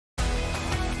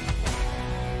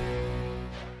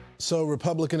So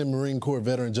Republican and Marine Corps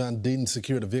veteran John Deaton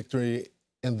secured a victory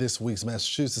in this week's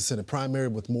Massachusetts Senate primary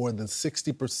with more than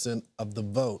 60% of the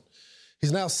vote.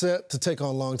 He's now set to take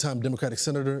on longtime Democratic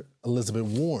Senator Elizabeth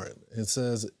Warren and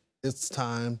says it's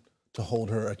time to hold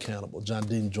her accountable. John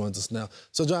Deaton joins us now.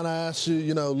 So, John, I asked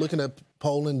you, looking at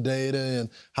polling data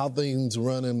and how things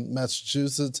run in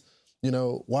Massachusetts,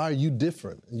 why are you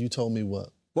different? And you told me what?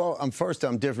 Well, I'm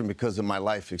different because of my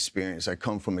life experience. I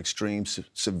come from extreme,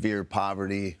 severe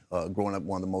poverty, growing up in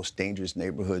one of the most dangerous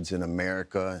neighborhoods in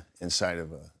America, inside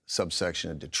of a subsection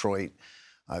of Detroit.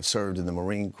 I've served in the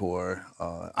Marine Corps.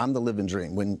 I'm the living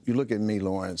dream. When you look at me,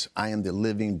 Lawrence, I am the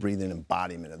living, breathing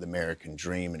embodiment of the American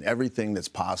dream and everything that's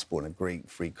possible in a great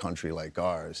free country like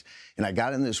ours. And I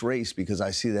got in this race because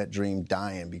I see that dream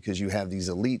dying, because you have these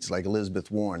elites like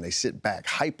Elizabeth Warren. They sit back,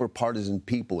 hyper-partisan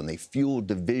people, and they fuel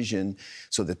division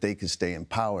so that they can stay in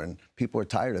power. And people are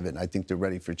tired of it, and I think they're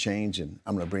ready for change, and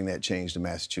I'm going to bring that change to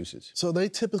Massachusetts. So they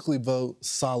typically vote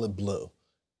solid blue.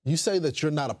 You say that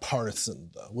you're not a partisan,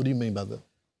 though. What do you mean by that?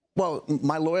 Well,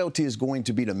 my loyalty is going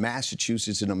to be to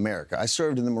Massachusetts and America. I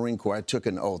served in the Marine Corps. I took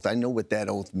an oath. I know what that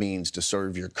oath means, to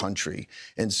serve your country.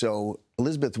 And so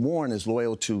Elizabeth Warren is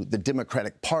loyal to the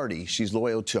Democratic Party. She's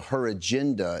loyal to her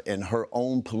agenda and her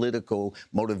own political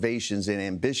motivations and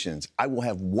ambitions. I will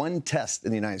have one test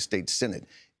in the United States Senate.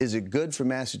 Is it good for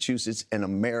Massachusetts and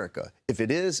America? If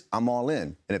it is, I'm all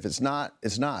in. And if it's not,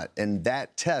 it's not. And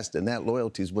that test and that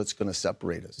loyalty is what's going to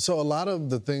separate us. So a lot of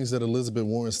the things that Elizabeth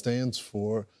Warren stands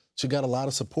for, she got a lot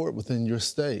of support within your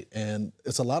state. And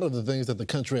it's a lot of the things that the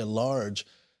country at large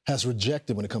has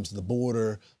rejected when it comes to the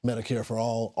border, Medicare for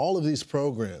all of these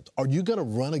programs. Are you going to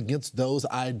run against those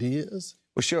ideas?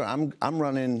 Well, sure. I'm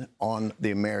running on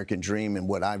the American dream and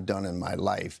what I've done in my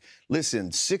life. Listen,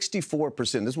 64%,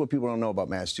 this is what people don't know about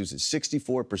Massachusetts,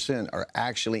 64% are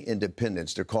actually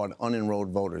independents. They're called unenrolled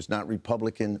voters, not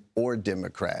Republican or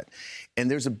Democrat.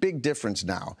 And there's a big difference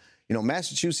now.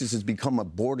 Massachusetts has become a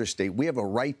border state. We have a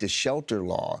right to shelter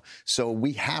law, so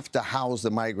we have to house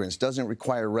the migrants. Doesn't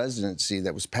require residency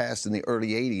that was passed in the early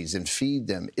 80s and feed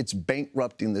them. It's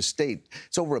bankrupting the state.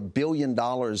 It's over $1 billion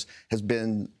has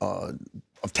been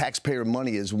of taxpayer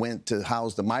money has went to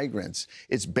house the migrants.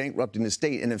 It's bankrupting the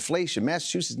state. And inflation,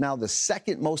 Massachusetts is now the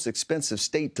second most expensive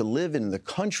state to live in the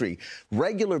country.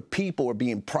 Regular people are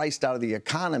being priced out of the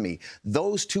economy.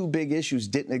 Those two big issues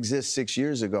didn't exist 6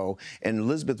 years ago, and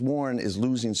Elizabeth Warren is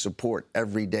losing support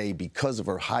every day because of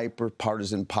her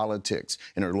hyper-partisan politics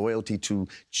and her loyalty to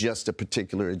just a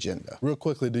particular agenda. Real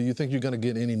quickly, do you think you're going to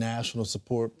get any national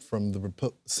support from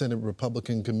the Senate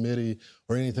Republican Committee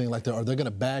or anything like that? Are they going to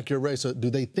back your race, or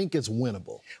do they think it's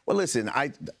winnable? Well, listen,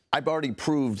 I've already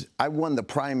proved I won the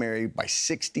primary by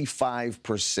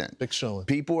 65%. Big showing.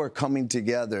 People are coming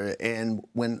together, and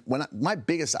my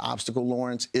biggest obstacle,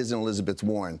 Lawrence, isn't Elizabeth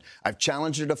Warren. I've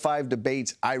challenged her to 5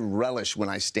 debates. I relish when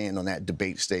I stand on that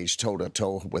debate stage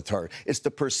toe-to-toe with her. It's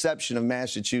the perception of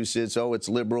Massachusetts, oh, it's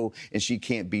liberal, and she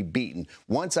can't be beaten.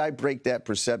 Once I break that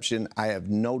perception, I have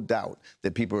no doubt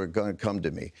that people are going to come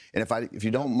to me. And if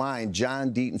you don't mind,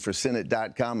 John Deaton for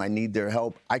Senate.com, I need their help.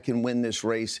 I can win this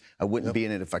race. I wouldn't be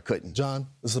in it if I couldn't. John,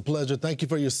 it's a pleasure. Thank you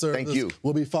for your service. Thank you.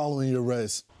 We'll be following your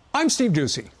race. I'm Steve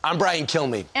Ducey. I'm Brian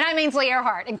Kilmeade. And I'm Ainsley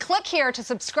Earhart. And click here to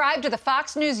subscribe to the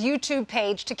Fox News YouTube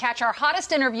page to catch our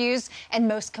hottest interviews and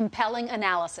most compelling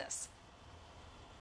analysis.